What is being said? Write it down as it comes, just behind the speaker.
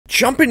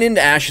Jumping into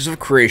Ashes of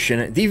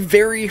Creation, the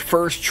very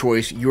first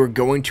choice you are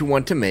going to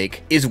want to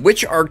make is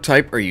which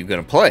archetype are you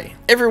going to play.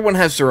 Everyone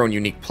has their own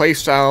unique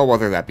playstyle,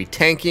 whether that be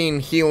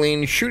tanking,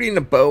 healing, shooting a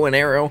bow and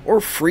arrow,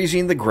 or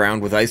freezing the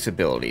ground with ice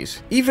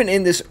abilities. Even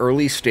in this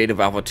early state of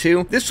Alpha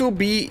 2, this will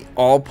be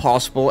all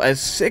possible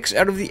as 6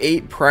 out of the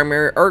 8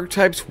 primary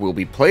archetypes will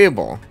be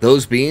playable,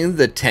 those being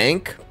the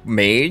Tank,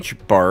 Mage,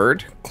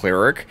 Bard,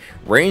 Cleric,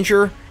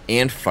 Ranger,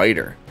 and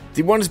Fighter.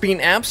 The ones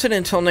being absent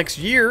until next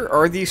year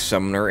are the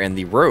Summoner and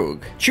the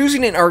Rogue.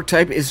 Choosing an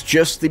archetype is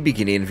just the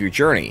beginning of your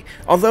journey.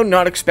 Although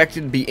not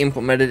expected to be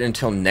implemented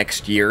until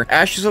next year,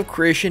 Ashes of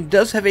Creation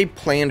does have a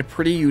planned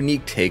pretty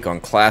unique take on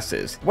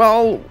classes.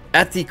 While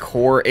at the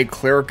core, a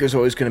Cleric is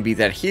always going to be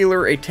that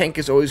healer, a Tank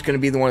is always going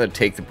to be the one to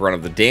take the brunt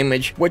of the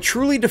damage. What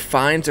truly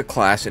defines a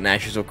class in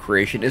Ashes of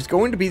Creation is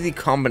going to be the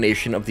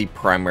combination of the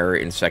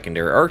primary and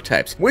secondary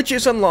archetypes, which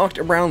is unlocked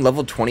around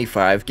level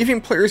 25,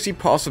 giving players the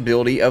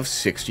possibility of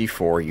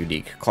 64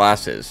 unique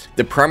classes.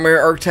 The primary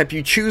archetype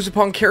you choose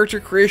upon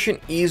character creation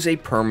is a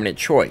permanent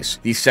choice.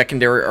 The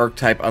secondary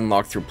archetype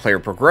unlocked through player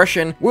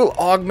progression will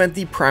augment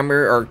the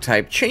primary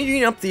archetype,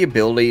 changing up the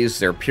abilities,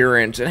 their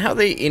appearance, and how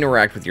they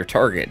interact with your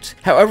targets.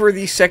 However,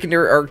 the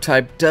secondary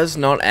archetype does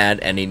not add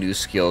any new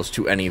skills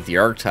to any of the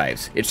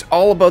archetypes. It's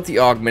all about the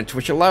augments,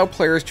 which allow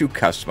players to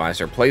customize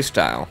their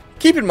playstyle.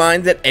 Keep in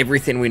mind that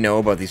everything we know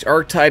about these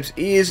archetypes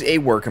is a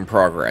work in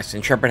progress.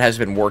 Intrepid has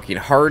been working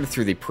hard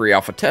through the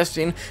pre-alpha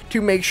testing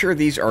to make sure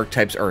these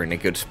archetypes are in a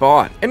good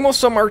spot. And while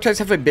some archetypes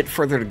have a bit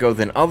further to go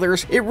than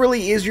others, it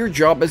really is your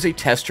job as a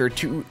tester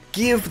to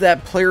give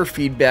that player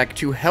feedback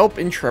to help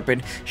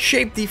Intrepid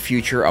shape the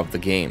future of the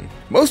game.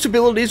 Most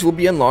abilities will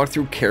be unlocked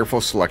through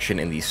careful selection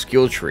in the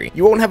skill tree.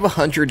 You won't have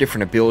 100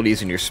 different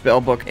abilities in your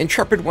spellbook.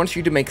 Intrepid wants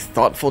you to make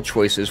thoughtful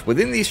choices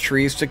within these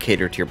trees to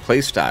cater to your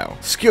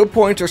playstyle. Skill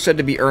points are said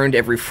to be earned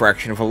every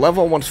fraction of a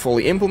level once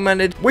fully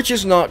implemented, which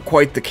is not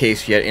quite the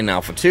case yet in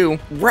Alpha 2,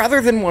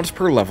 rather than once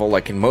per level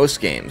like in most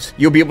games.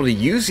 You'll be able to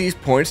use these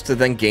points to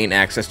then gain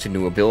access to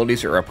new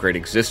abilities or upgrade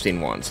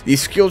existing ones. The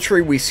skill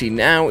tree we see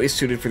now is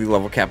suited for the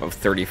level cap of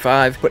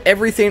 35, but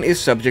everything is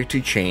subject to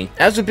change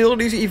as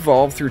abilities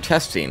evolve through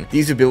testing.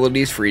 These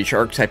abilities for each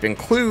archetype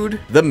include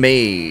the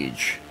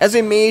Mage. As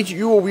a mage,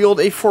 you will wield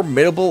a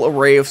formidable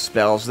array of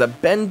spells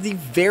that bend the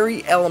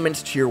very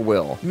elements to your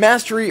will.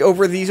 Mastery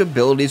over these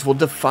abilities will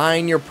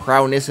define your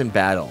prowess in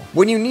battle.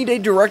 When you need a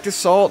direct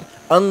assault,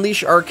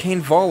 unleash Arcane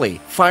Volley,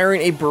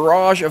 firing a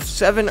barrage of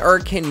 7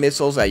 arcane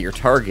missiles at your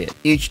target,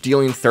 each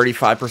dealing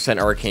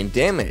 35% arcane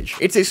damage.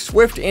 It's a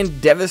swift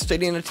and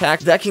devastating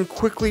attack that can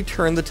quickly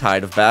turn the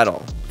tide of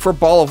battle. For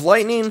Ball of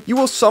Lightning, you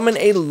will summon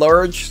a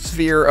large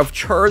sphere of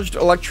charged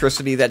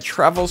electricity that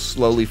travels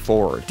slowly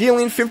forward,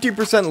 dealing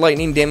 50%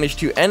 lightning damage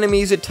to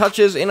enemies it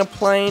touches and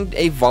applying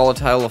a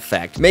volatile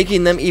effect,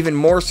 making them even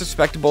more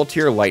susceptible to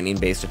your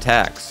lightning-based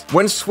attacks.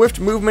 When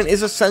swift movement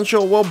is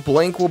essential, well,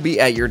 Blink will be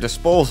at your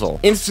disposal.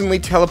 Instantly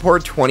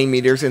teleport 20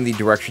 meters in the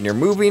direction you're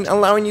moving,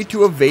 allowing you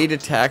to evade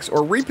attacks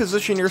or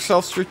reposition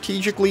yourself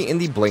strategically in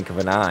the blink of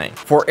an eye.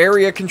 For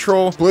area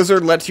control,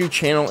 Blizzard lets you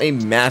channel a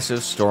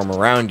massive storm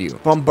around you,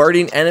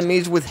 bombarding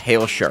enemies with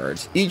hail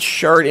shards. Each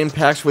shard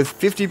impacts with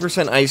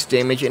 50% ice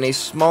damage in a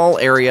small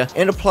area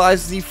and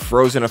applies the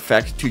frozen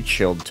effect to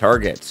chilled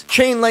targets.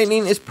 Chain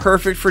lightning is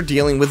perfect for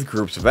dealing with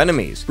groups of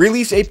enemies.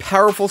 Release a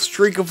powerful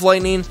streak of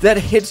lightning that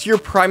hits your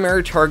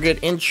primary target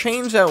and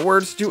chains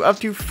outwards to up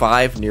to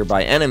 5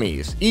 nearby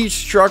enemies, each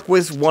struck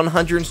with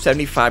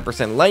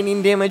 175%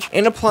 lightning damage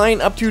and applying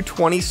up to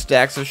 20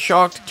 stacks of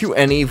shock to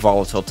any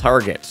volatile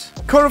targets.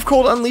 Cone of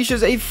Cold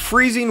unleashes a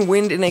freezing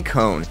wind in a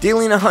cone,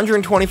 dealing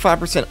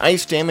 125%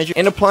 ice damage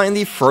and applying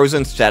the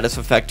frozen status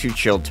effect to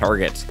chilled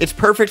targets. It's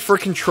perfect for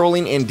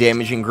controlling and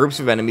damaging groups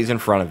of enemies in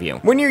front of you.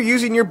 When you're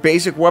using your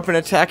basic weapon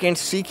attack and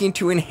seeking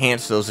to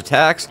enhance those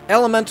attacks,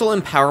 elemental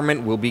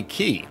empowerment will be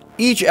key.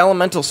 Each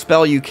elemental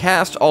spell you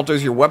cast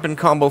alters your weapon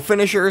combo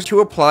finishers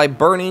to apply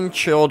burning,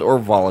 chilled, or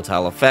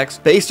volatile effects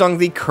based on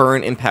the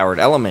current empowered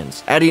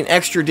elements, adding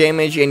extra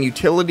damage and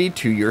utility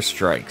to your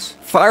strikes.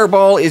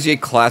 Fireball is a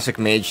classic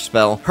mage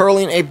spell,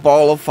 hurling a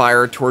ball of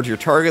fire towards your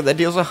target that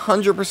deals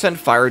 100%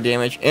 fire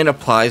damage and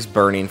applies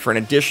burning for an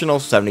additional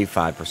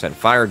 75%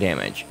 fire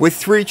damage. With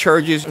 3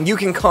 charges, you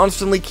can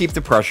constantly keep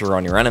the pressure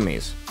on your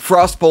enemies.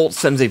 Frostbolt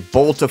sends a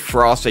bolt of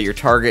frost at your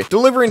target,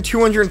 delivering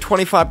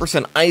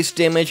 225% ice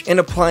damage and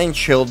applying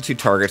chilled to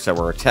targets that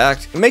were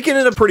attacked, making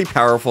it a pretty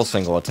powerful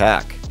single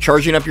attack.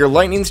 Charging up your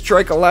lightning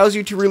strike allows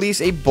you to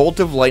release a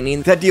bolt of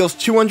lightning that deals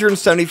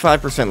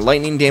 275%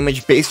 lightning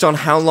damage based on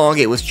how long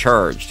it was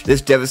charged. This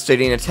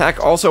devastating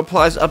attack also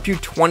applies up to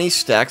 20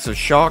 stacks of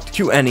shock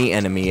to any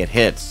enemy it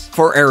hits.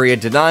 For area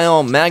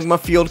denial, Magma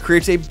Field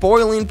creates a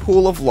boiling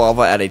pool of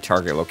lava at a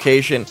target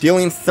location,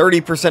 dealing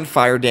 30%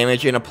 fire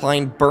damage and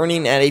applying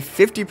burning at a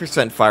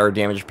 50% fire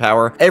damage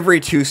power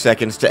every 2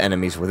 seconds to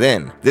enemies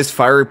within. This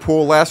fiery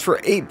pool lasts for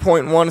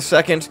 8.1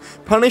 seconds,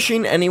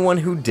 punishing anyone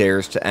who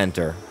dares to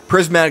enter.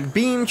 Prismatic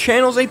Beam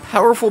channels a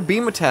powerful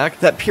beam attack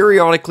that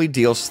periodically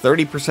deals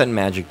 30%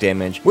 magic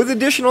damage, with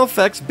additional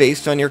effects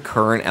based on your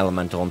current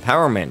elemental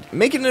empowerment,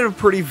 making it a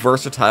pretty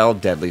versatile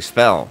deadly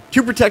spell.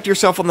 To protect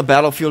yourself on the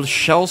battlefield,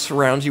 Shell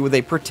surrounds you with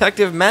a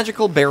protective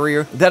magical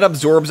barrier that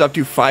absorbs up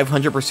to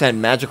 500%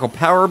 magical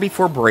power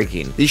before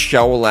breaking. The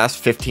shell will last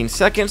 15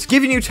 seconds,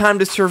 giving you time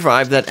to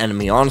survive that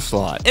enemy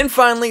onslaught. And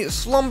finally,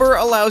 Slumber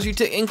allows you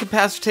to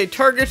incapacitate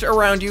targets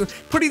around you,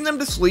 putting them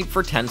to sleep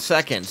for 10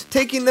 seconds,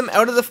 taking them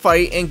out of the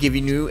fight and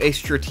giving you a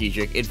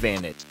strategic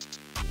advantage.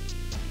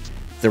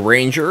 The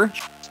Ranger.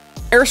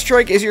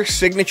 Airstrike is your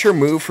signature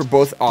move for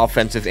both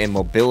offensive and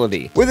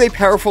mobility. With a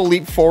powerful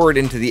leap forward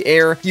into the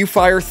air, you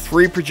fire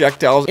 3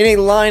 projectiles in a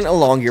line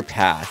along your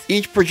path.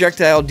 Each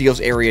projectile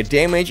deals area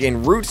damage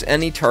and roots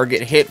any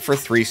target hit for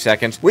 3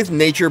 seconds with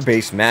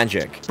nature-based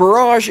magic.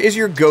 Barrage is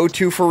your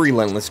go-to for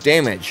relentless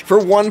damage. For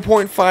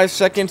 1.5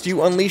 seconds,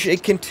 you unleash a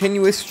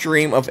continuous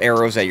stream of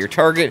arrows at your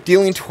target,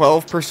 dealing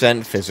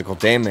 12% physical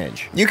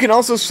damage. You can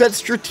also set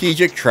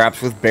strategic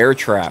traps with Bear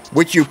Trap,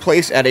 which you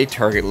place at a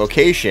target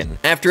location.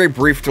 After a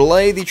brief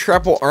delay, the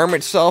trap will arm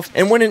itself,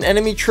 and when an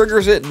enemy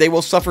triggers it, they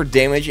will suffer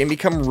damage and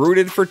become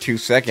rooted for 2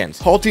 seconds,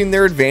 halting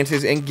their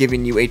advances and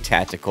giving you a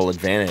tactical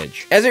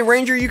advantage. As a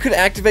ranger, you could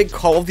activate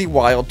Call of the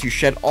Wild to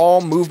shed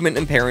all movement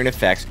impairing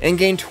effects and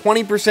gain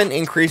 20%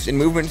 increase in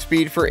movement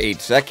speed for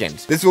 8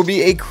 seconds. This will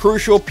be a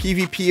crucial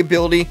PvP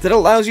ability that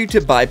allows you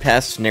to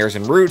bypass snares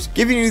and roots,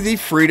 giving you the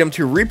freedom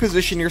to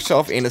reposition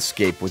yourself and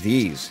escape with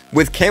ease.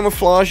 With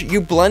Camouflage, you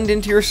blend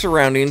into your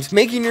surroundings,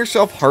 making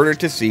yourself harder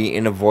to see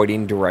and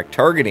avoiding direct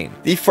targeting.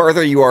 The farther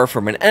you are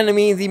from an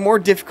enemy, the more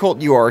difficult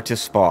you are to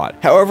spot.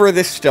 However,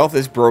 this stealth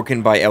is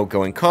broken by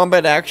outgoing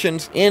combat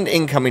actions and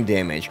incoming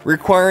damage,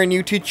 requiring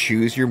you to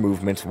choose your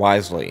movements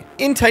wisely.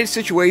 In tight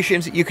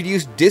situations, you could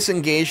use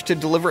Disengage to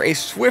deliver a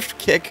swift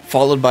kick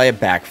followed by a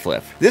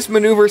backflip. This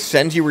maneuver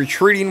sends you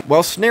retreating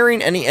while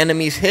snaring any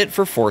enemies hit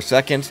for 4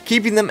 seconds,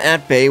 keeping them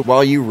at bay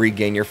while you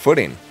regain your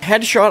footing.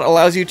 Headshot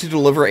allows you to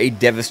deliver a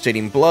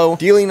devastating blow,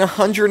 dealing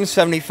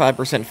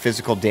 175%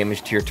 physical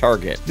damage to your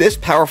target. This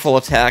powerful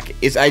attack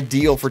is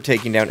ideal for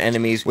taking down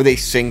enemies with a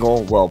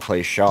single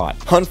well-placed shot.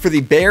 Hunt for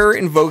the Bear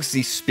invokes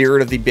the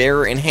Spirit of the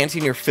Bear,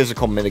 enhancing your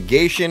physical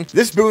mitigation.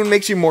 This boon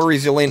makes you more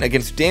resilient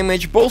against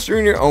damage,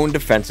 bolstering your own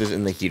defenses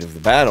in the heat of the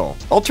battle.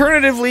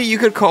 Alternatively, you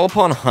could call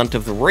upon Hunt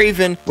of the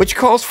Raven, which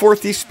calls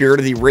forth the Spirit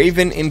of the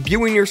Raven,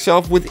 imbuing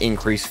yourself with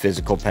increased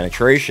physical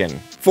penetration.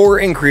 For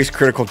increased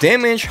critical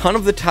damage, Hunt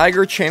of the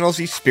Tiger channels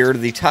the Spirit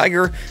of the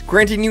Tiger,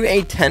 granting you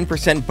a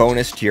 10%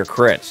 bonus to your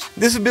crits.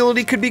 This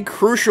ability could be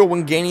crucial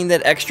when gaining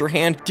that extra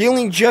hand,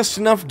 dealing just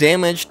enough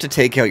damage to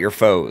take out your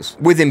foes.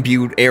 With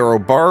Imbued Arrow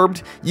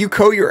Barbed, you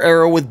coat your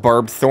arrow with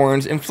barbed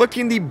thorns,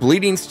 inflicting the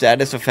bleeding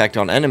status effect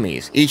on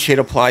enemies. Each hit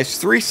applies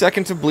 3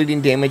 seconds of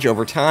bleeding damage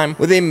over time,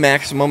 with a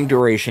maximum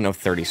duration of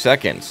 30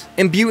 seconds.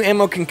 Imbue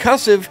Ammo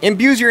Concussive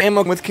imbues your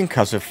ammo with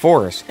concussive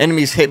force.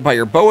 Enemies hit by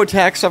your bow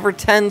attack suffer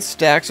 10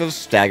 stacks of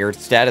staggered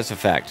status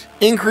effect,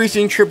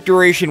 increasing trip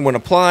duration when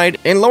applied,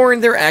 and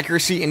lowering their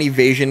accuracy and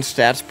evasion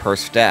stats per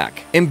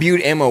stack.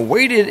 Imbued Ammo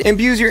Weighted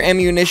imbues your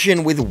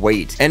ammunition with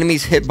weight.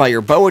 Enemies hit by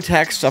your bow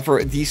attack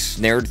suffer the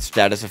snared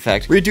status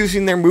effect,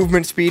 reducing their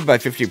movement speed by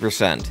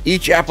 50%.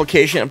 Each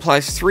application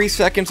applies 3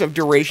 seconds of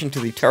duration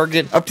to the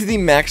target, up to the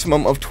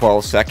maximum of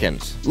 12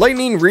 seconds.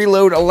 Lightning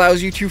Reload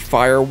allows you to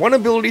fire 1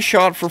 ability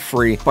shot for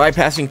free,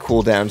 bypassing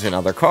cooldowns and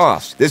other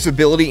costs. This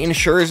ability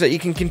ensures that you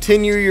can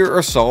continue your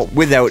assault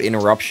without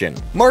interruption.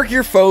 Mark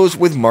your foes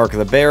with Mark of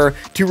the Bear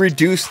to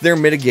reduce their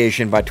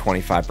mitigation by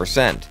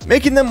 25%,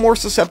 making them more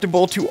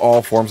susceptible to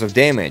all forms of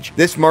damage.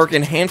 This mark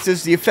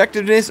enhances the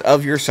effectiveness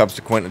of your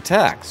subsequent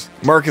attacks.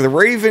 Mark of the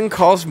Raven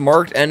calls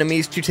marked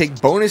enemies to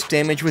take bonus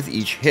damage with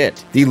each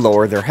hit. The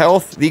lower their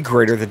health, the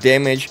greater the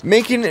damage,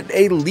 making it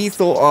a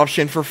lethal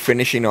option for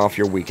finishing off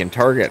your weakened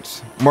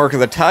targets. Mark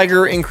of the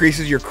Tiger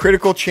increases your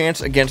critical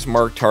chance against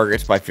marked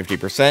targets by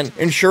 50%,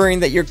 ensuring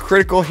that your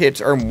critical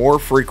hits are more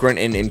frequent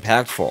and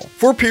impactful.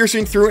 For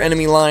piercing through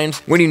enemy lines,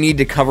 when you need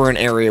to cover an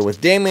area with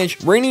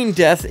damage, Raining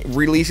Death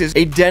releases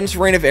a dense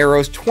rain of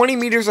arrows 20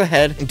 meters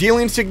ahead,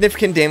 dealing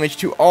significant damage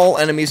to all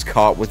enemies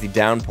caught with the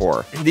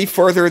downpour. The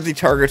further the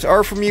targets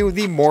are from you,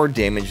 the more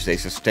damage they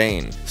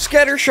sustain.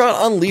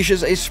 Scattershot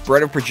unleashes a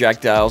spread of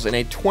projectiles in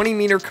a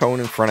 20-meter cone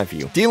in front of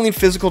you, dealing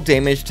physical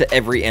damage to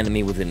every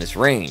enemy within its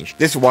range.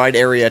 This wide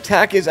area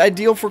attack is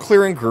ideal for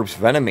clearing groups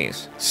of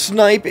enemies.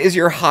 Snipe is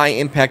your high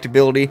impact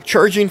ability,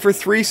 charging for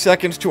 3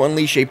 seconds to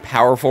unleash a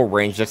powerful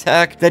ranged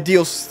attack that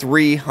deals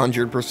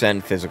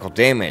 300% physical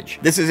damage.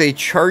 This is a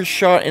charge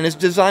shot and is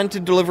designed to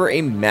deliver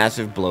a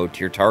massive blow to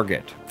your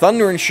target.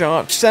 Thundering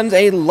Shot sends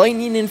a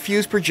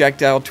lightning-infused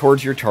projectile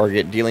towards your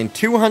target, dealing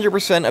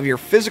 200% of your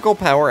physical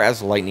power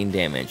as lightning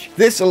damage.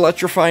 This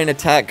electrifying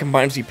attack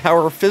combines the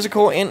power of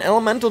physical and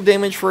elemental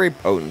damage for a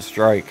potent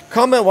strike.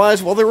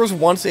 Combat-wise, while there was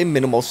once a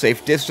minimal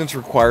safe distance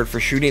required for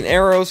shooting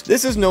arrows,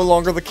 this is no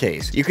longer the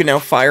case. You can now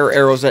fire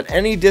arrows at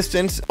any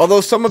distance, although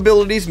some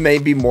abilities may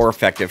be more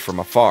effective from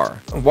afar.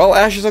 While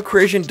Ashes of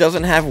Creation agent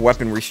doesn't have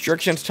weapon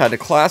restrictions tied to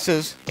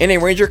classes, and a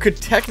ranger could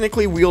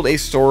technically wield a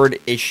sword,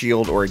 a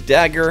shield, or a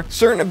dagger.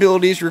 Certain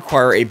abilities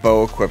require a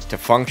bow equipped to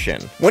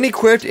function. When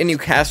equipped and you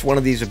cast one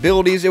of these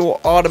abilities, it will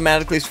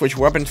automatically switch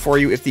weapons for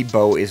you if the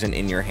bow isn't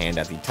in your hand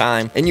at the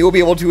time, and you will be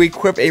able to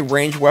equip a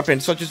ranged weapon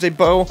such as a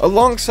bow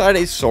alongside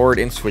a sword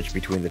and switch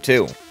between the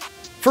two.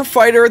 For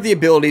Fighter, the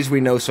abilities we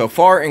know so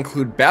far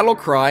include Battle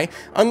Cry,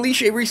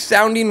 unleash a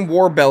resounding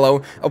war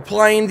bellow,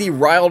 applying the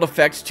Rhynedahll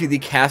effects to the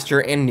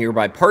caster and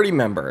nearby party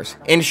members,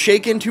 and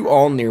Shaken to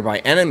all nearby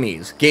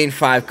enemies. Gain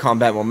 5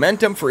 combat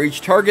momentum for each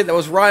target that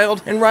was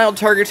Rhynedahlled, and Rhynedahll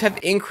targets have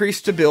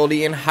increased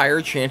stability and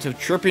higher chance of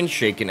tripping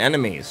Shaken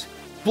enemies.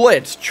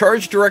 Blitz,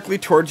 charge directly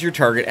towards your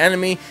target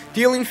enemy,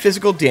 dealing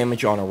physical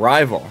damage on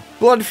arrival.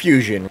 Blood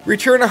Fusion,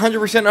 return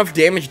 100% of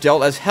damage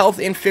dealt as health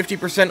and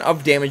 50%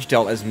 of damage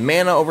dealt as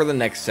mana over the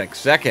next 6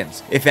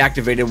 seconds. If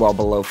activated while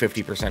below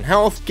 50%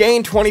 health,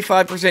 gain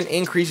 25%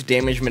 increased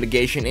damage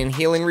mitigation and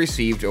healing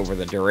received over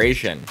the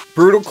duration.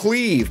 Brutal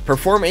Cleave,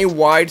 perform a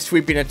wide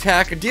sweeping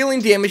attack, dealing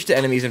damage to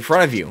enemies in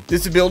front of you.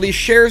 This ability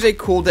shares a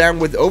cooldown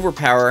with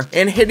Overpower,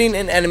 and hitting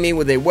an enemy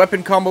with a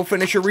weapon combo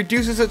finisher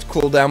reduces its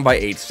cooldown by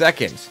 8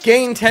 seconds.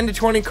 Gain 10 to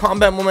 20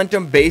 combat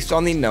momentum based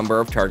on the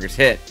number of targets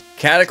hit.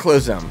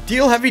 Cataclysm,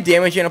 deal heavy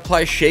damage and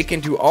apply Shaken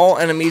to all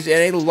enemies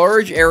in a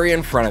large area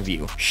in front of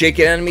you.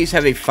 Shaken enemies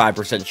have a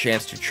 5%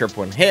 chance to trip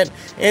when hit,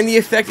 and the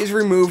effect is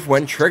removed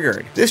when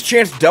triggered. This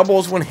chance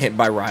doubles when hit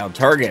by Rhynedahll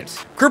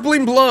targets.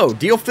 Crippling Blow,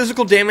 deal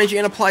physical damage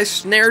and apply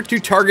Snare to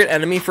target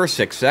enemy for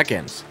 6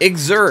 seconds.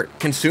 Exert,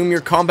 consume your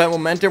combat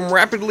momentum,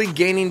 rapidly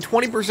gaining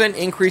 20%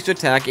 increased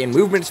attack and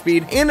movement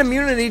speed and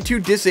immunity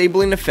to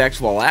disabling effects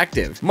while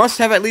active. Must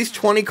have at least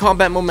 20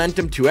 combat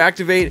momentum to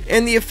activate,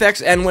 and the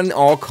effects end when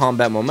all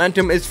combat momentum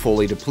is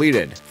fully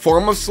depleted.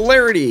 Form of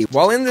Celerity,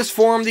 while in this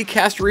form, the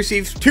caster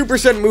receives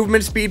 2%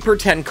 movement speed per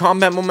 10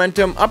 combat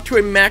momentum, up to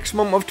a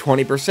maximum of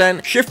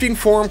 20%. Shifting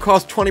form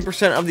costs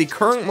 20% of the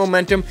current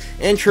momentum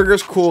and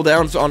triggers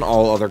cooldowns on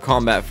all other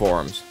combat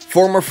forms.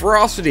 Form of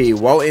Ferocity,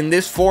 while in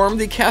this form,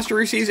 the caster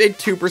receives a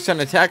 2%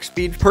 attack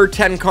speed per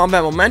 10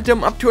 combat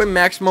momentum, up to a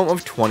maximum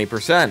of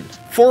 20%.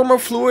 Form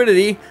of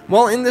Fluidity,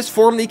 while in this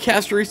form, the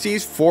caster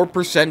receives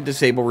 4%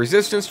 disable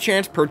resistance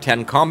chance per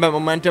 10 combat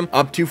momentum,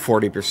 up to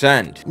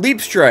 40%.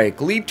 Leap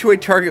Strike, leap to a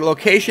target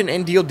location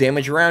and deal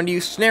damage around you,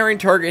 snaring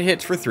target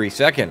hits for 3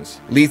 seconds.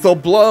 Lethal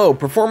Blow,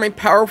 perform a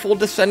powerful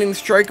descending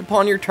strike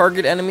upon your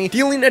target enemy,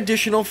 dealing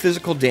additional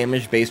physical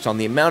damage based on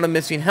the amount of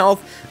missing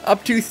health,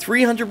 up to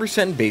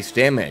 300% base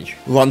damage.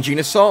 Lunging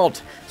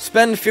Assault,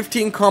 spend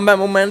 15 combat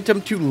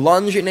momentum to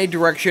lunge in a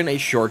direction a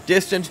short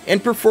distance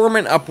and perform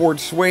an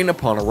upward swing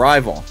upon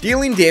arrival,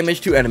 dealing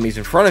damage to enemies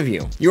in front of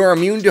you. You are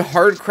immune to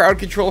hard crowd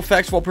control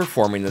effects while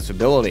performing this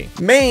ability.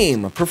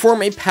 Maim,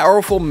 perform a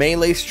powerful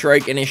melee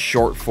strike in a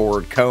short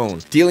forward cone,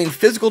 dealing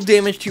physical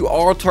damage to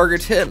all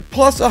targets hit,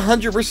 plus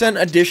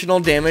 100% additional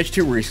damage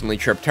to recently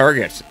tripped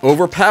targets.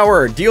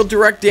 Overpower, deal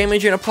direct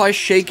damage and apply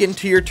Shaken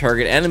to your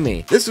target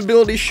enemy. This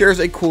ability shares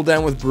a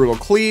cooldown with Brutal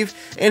Cleave,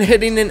 and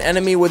hitting an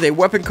enemy with a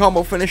weapon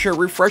combo finisher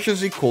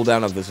refreshes the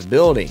cooldown of this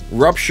ability.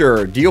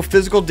 Rupture, deal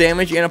physical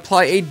damage and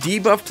apply a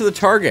debuff to the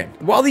target.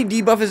 While the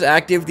debuff is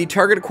active, the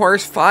target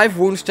acquires 5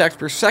 wound stacks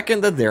per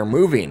second that they're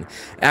moving.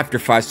 After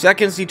 5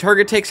 seconds, the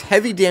target takes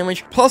heavy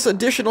damage plus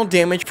additional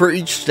damage for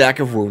each stack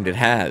of wound it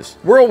has.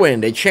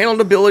 Whirlwind, a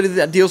channeled ability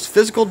that deals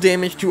physical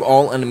damage to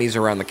all enemies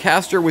around the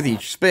caster with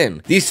each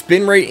spin. The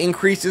spin rate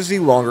increases the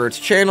longer it's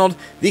channeled.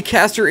 The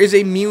caster is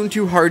immune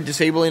to hard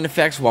disabling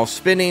effects while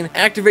spinning.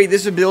 Activate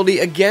this ability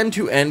again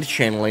to end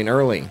channeling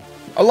early.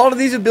 A lot of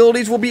these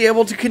abilities will be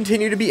able to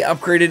continue to be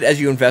upgraded as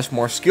you invest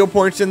more skill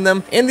points in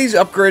them, and these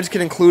upgrades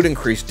can include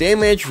increased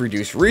damage,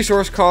 reduced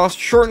resource costs,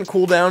 shortened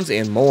cooldowns,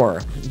 and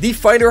more. The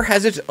fighter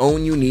has its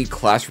own unique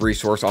class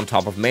resource on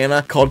top of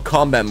mana called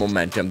Combat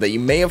Momentum that you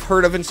may have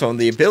heard of in some of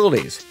the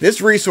abilities.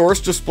 This resource,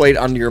 displayed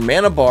under your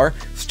mana bar,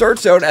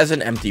 starts out as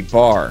an empty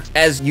bar.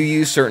 As you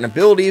use certain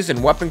abilities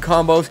and weapon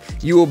combos,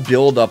 you will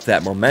build up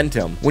that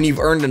momentum. When you've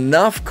earned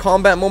enough,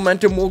 Combat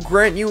Momentum will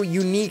grant you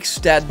unique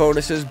stat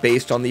bonuses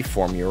based on the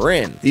form you're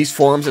in. These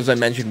forms, as I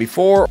mentioned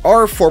before,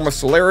 are Form of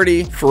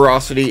Celerity,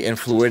 Ferocity, and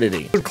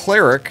Fluidity.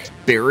 Cleric,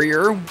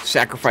 Barrier,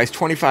 sacrifice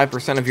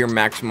 25% of your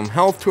maximum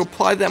health to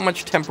apply that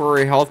much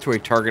temporary health to a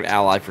target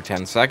ally for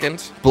 10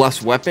 seconds.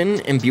 Blessed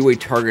Weapon, imbue a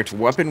target's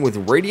weapon with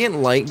Radiant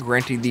Light,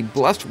 granting the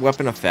Blessed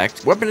Weapon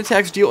effect. Weapon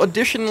attacks deal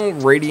additional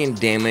radiant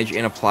damage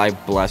and apply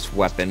Blessed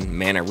Weapon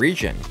mana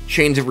regen.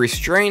 Chains of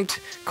Restraint,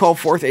 call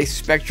forth a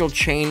spectral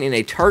chain in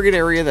a target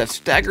area that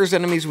staggers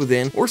enemies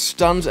within or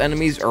stuns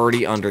enemies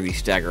already under the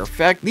stagger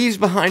effect. Leaves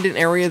behind an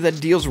area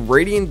that deals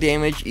radiant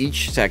damage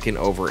each second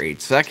over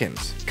 8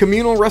 seconds.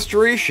 Communal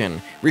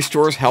Restoration,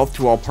 restores health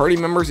to all party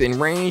members in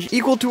range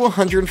equal to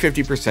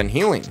 150%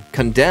 healing.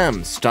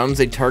 Condemn, stuns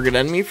a target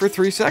enemy for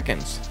 3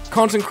 seconds.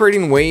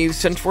 Consecrating Waves,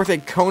 sends forth a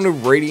cone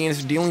of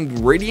radiance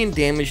dealing radiant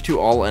damage to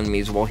all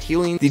enemies while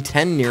healing the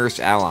 10 nearest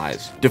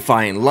allies.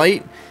 Defiant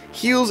Light,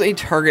 heals a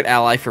target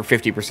ally for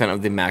 50%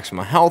 of the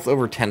maximum health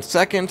over 10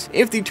 seconds.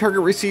 If the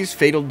target receives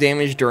fatal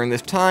damage during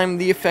this time,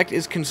 the effect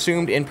is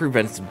consumed and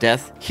prevents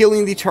death,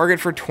 healing the target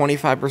for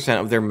 25%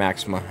 of their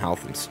maximum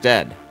health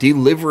instead.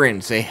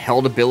 Deliverance, a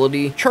held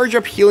ability. Charge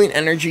up healing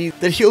energy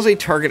that heals a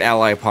target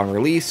ally upon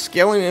release,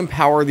 scaling in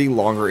power the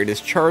longer it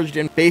is charged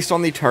and based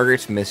on the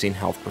target's missing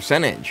health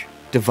percentage.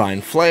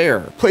 Divine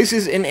Flare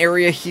places an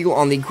area heal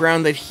on the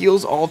ground that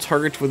heals all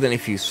targets within a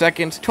few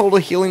seconds. Total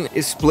healing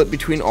is split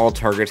between all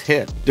targets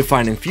hit.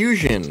 Divine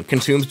Infusion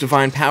consumes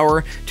divine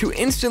power to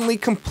instantly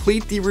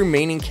complete the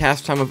remaining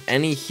cast time of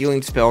any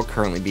healing spell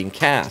currently being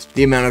cast.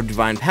 The amount of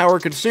divine power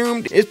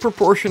consumed is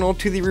proportional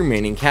to the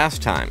remaining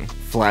cast time.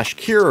 Flash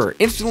Cure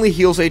instantly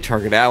heals a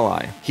target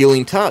ally.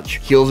 Healing Touch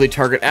heals a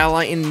target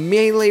ally in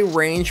melee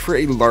range for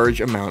a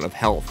large amount of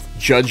health.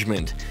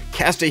 Judgment.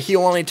 Cast a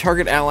heal on a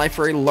target ally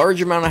for a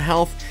large amount of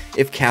health.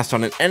 If cast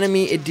on an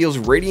enemy, it deals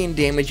radiant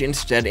damage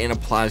instead and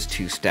applies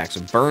 2 stacks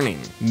of burning.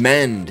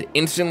 Mend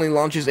instantly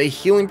launches a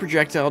healing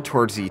projectile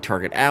towards the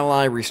target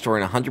ally,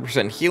 restoring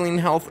 100% healing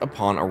health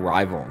upon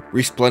arrival.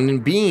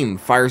 Resplendent Beam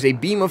fires a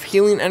beam of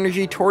healing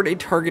energy toward a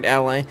target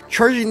ally.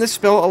 Charging this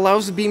spell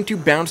allows the beam to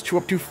bounce to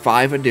up to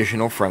 5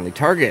 additional friendly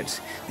targets.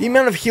 The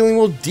amount of healing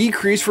will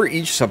decrease for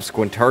each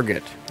subsequent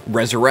target.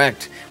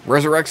 Resurrect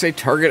resurrects a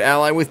target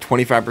ally with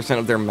 25%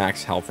 of their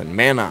max health and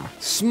mana.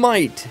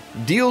 Smite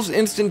deals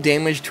instant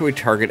damage to a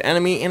target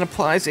enemy and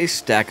applies a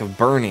stack of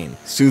burning.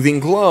 Soothing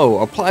Glow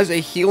applies a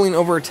healing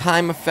over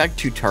time effect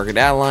to target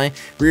ally.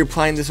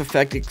 Reapplying this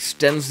effect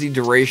extends the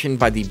duration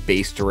by the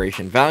base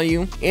duration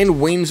value. And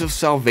Wings of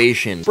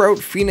Salvation sprout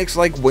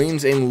phoenix-like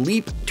wings and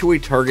leap to a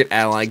target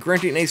ally,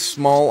 granting a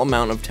small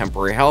amount of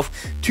temporary health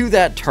to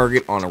that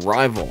target on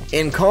arrival.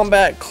 In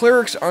combat,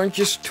 clerics aren't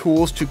just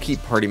tools to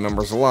keep party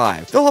members alive.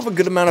 They'll have a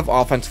good amount of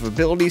offensive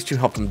abilities to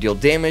help them deal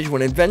damage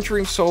when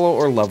adventuring solo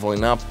or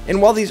leveling up,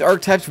 and while these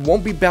archetypes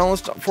won't be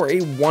balanced for a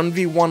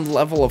 1v1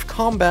 level of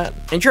combat,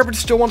 Intrepid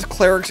still wants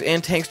clerics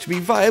and tanks to be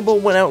viable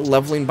when out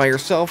leveling by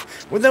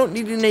yourself without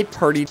needing a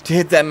party to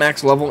hit that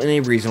max level in a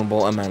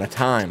reasonable amount of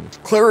time.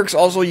 Clerics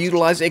also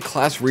utilize a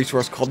class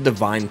resource called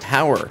Divine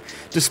Power.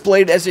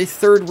 Displayed as a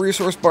third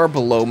resource bar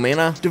below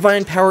mana,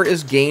 Divine Power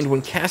is gained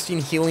when casting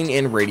healing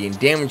and radiant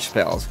damage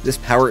spells. This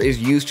power is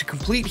used to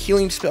complete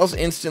healing spells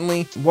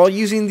instantly while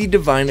using the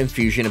Divine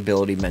Infusion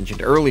ability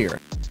mentioned earlier.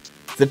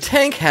 The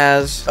tank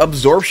has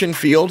Absorption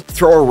Field.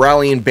 Throw a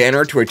rallying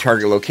banner to a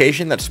target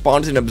location that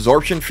spawns an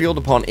absorption field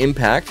upon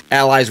impact.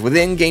 Allies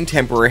within gain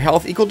temporary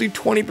health equal to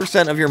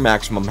 20% of your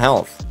maximum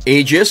health.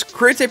 Aegis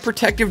creates a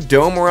protective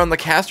dome around the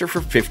caster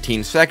for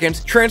 15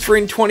 seconds,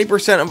 transferring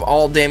 20% of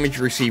all damage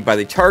received by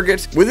the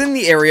targets within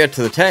the area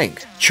to the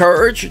tank.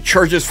 Charge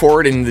charges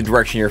forward in the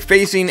direction you're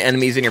facing.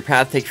 Enemies in your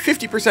path take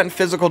 50%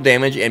 physical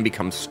damage and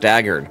become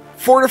staggered.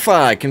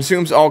 Fortify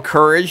consumes all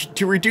courage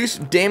to reduce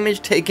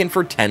damage taken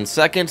for 10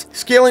 seconds,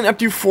 scaling up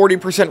to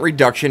 40%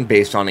 reduction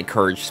based on a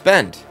courage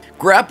spent.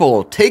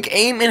 Grapple, take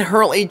aim and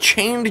hurl a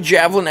chained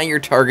javelin at your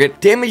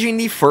target, damaging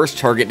the first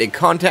target it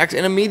contacts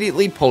and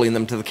immediately pulling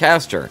them to the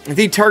caster.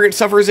 The target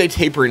suffers a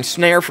tapering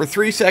snare for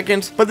 3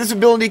 seconds, but this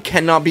ability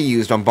cannot be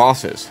used on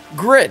bosses.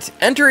 Grit,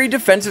 enter a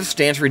defensive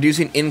stance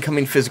reducing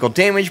incoming physical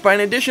damage by an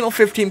additional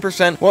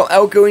 15%, while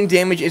outgoing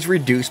damage is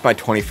reduced by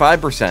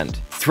 25%.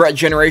 Threat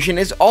generation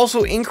is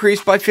also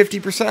increased by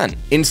 50%.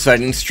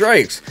 Inciting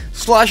Strikes,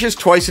 slashes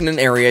twice in an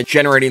area,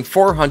 generating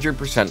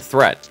 400%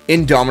 threat.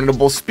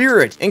 Indomitable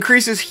Spirit,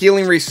 increases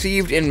healing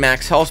received in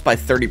max health by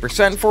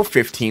 30% for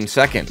 15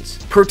 seconds.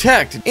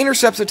 Protect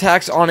intercepts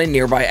attacks on a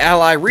nearby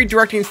ally,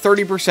 redirecting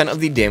 30% of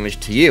the damage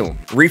to you.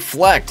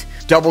 Reflect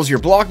doubles your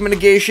block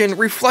mitigation,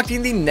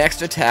 reflecting the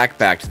next attack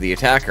back to the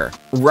attacker.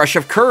 Rush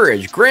of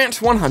Courage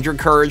grants 100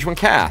 courage when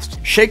cast.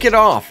 Shake It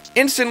Off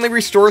instantly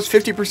restores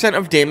 50%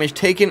 of damage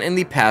taken in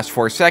the past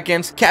 4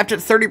 seconds, capped at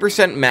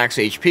 30% max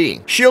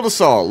HP. Shield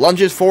Assault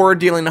lunges forward,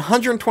 dealing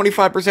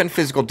 125%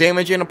 physical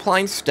damage and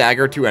applying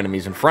stagger to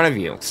enemies in front of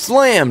you.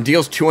 Slam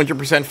deals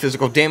 200%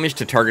 physical damage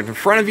to target in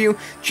front of you,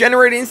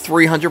 generating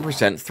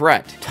 300%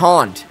 threat.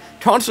 Taunt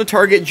taunts the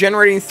target,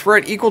 generating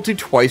threat equal to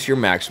twice your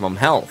maximum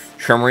health.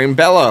 Tremoring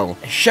Bellow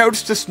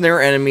shouts to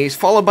snare enemies,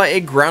 followed by a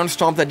ground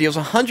stomp that deals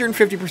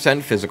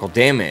 150% physical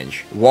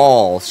damage.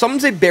 Wall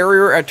summons a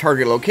barrier at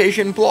target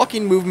location,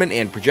 blocking movement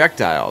and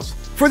projectiles.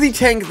 For the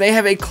tank, they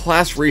have a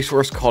class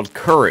resource called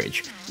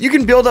Courage. You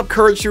can build up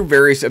courage through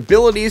various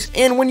abilities,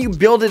 and when you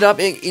build it up,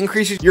 it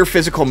increases your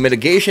physical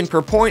mitigation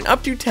per point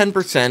up to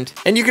 10%,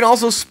 and you can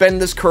also spend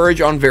this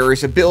courage on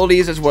various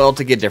abilities as well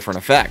to get different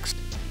effects.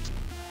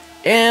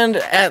 And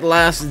at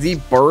last, the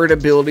Bard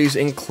abilities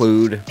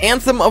include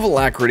Anthem of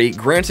Alacrity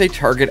grants a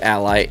target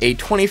ally a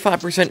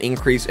 25%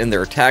 increase in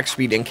their attack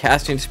speed and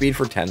casting speed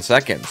for 10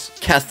 seconds.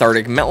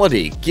 Cathartic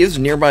Melody gives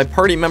nearby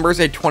party members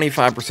a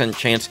 25%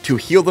 chance to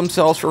heal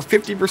themselves for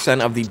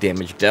 50% of the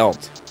damage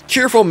dealt.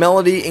 Cheerful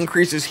Melody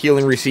increases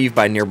healing received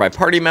by nearby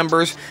party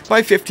members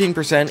by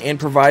 15% and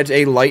provides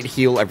a light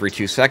heal every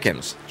 2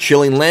 seconds.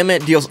 Chilling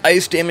Lament deals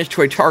ice damage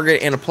to a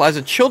target and applies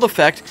a chilled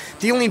effect,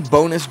 dealing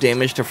bonus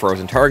damage to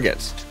frozen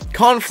targets.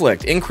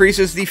 Conflict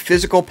increases the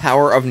physical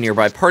power of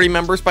nearby party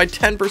members by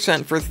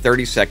 10% for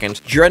 30 seconds,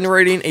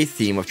 generating a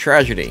theme of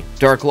tragedy.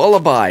 Dark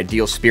Lullaby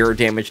deals spirit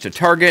damage to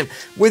target,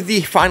 with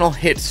the final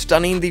hit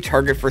stunning the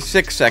target for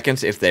 6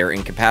 seconds if they are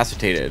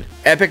incapacitated.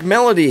 Epic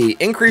Melody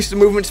increases the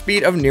movement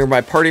speed of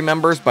nearby party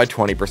members by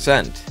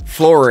 20%.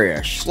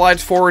 Flourish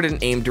slides forward in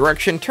aim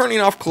direction, turning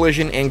off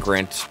collision and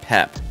grants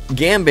pep.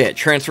 Gambit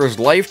transfers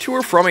life to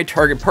or from a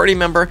target party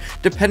member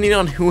depending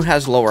on who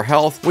has lower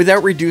health,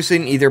 without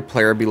reducing either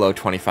player below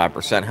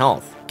 25%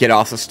 health. Get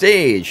Off the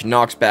Stage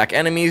knocks back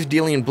enemies,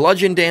 dealing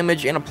bludgeon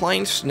damage and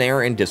applying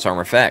snare and disarm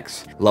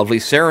effects. Lovely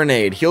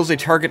Serenade heals a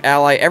target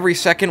ally every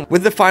second,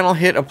 with the final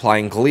hit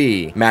applying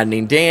Glee.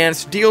 Maddening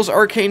Dance deals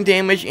arcane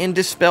damage and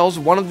dispels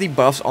one of the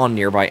buffs on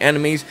nearby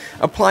enemies,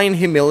 applying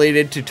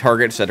Humiliated to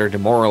targets that are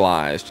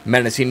demoralized.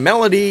 Menacing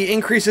Melody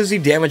increases the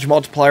damage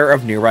multiplier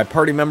of nearby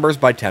party members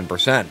by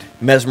 10%.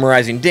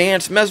 Mesmerizing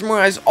Dance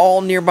mesmerize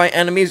all nearby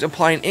enemies,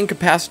 applying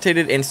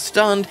Incapacitated and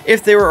Stunned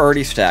if they were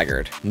already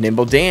staggered.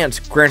 Nimble Dance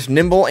grants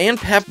Nimble and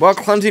pep while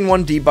cleansing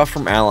one debuff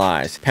from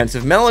allies.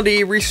 Pensive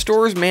Melody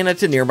restores mana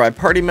to nearby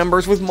party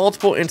members with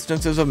multiple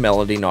instances of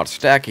Melody not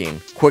stacking.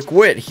 Quick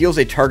Wit heals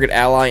a target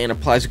ally and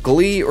applies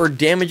Glee, or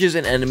damages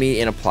an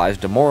enemy and applies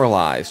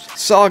Demoralized.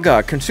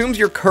 Saga consumes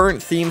your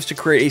current themes to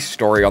create a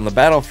story on the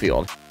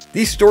battlefield.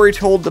 The story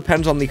told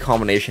depends on the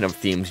combination of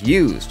themes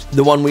used.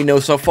 The one we know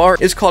so far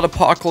is called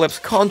Apocalypse,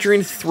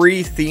 conjuring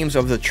 3 themes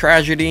of the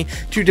tragedy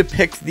to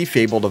depict the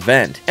fabled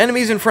event.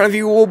 Enemies in front of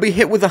you will be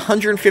hit with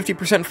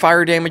 150%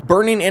 fire damage,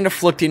 burning and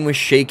afflicting with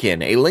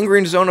Shaken. A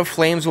lingering zone of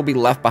flames will be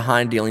left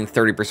behind, dealing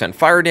 30%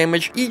 fire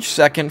damage each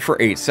second for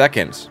 8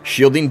 seconds.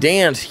 Shielding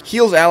Dance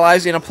heals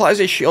allies and applies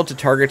a shield to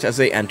targets as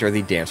they enter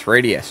the dance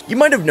radius. You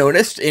might have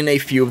noticed in a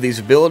few of these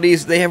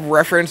abilities they have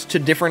reference to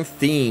different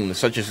themes,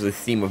 such as the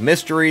theme of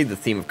mystery, the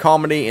theme of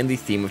comedy, and the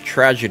theme of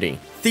tragedy.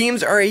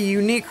 Themes are a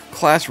unique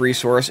class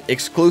resource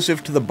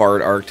exclusive to the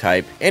Bard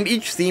archetype, and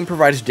each theme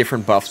provides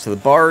different buffs to the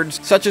bards,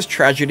 such as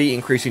tragedy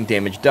increasing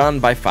damage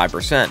done by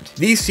 5%.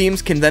 These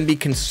themes can then be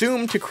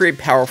consumed to create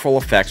powerful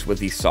effects with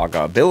the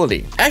Saga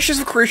ability. Ashes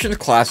of Creation's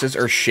classes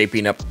are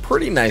shaping up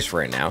pretty nice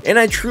right now, and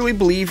I truly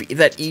believe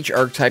that each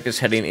archetype is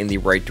heading in the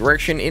right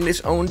direction in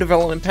its own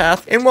development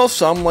path, and while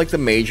some, like the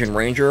Mage and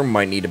Ranger,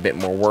 might need a bit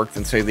more work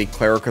than say the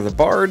Cleric or the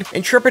Bard,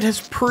 Intrepid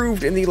has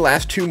proved in the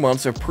last 2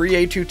 months of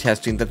pre-A2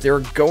 testing that they're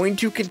going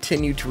to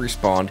continue to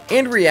respond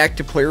and react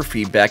to player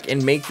feedback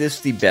and make this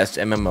the best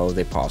MMO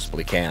they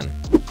possibly can.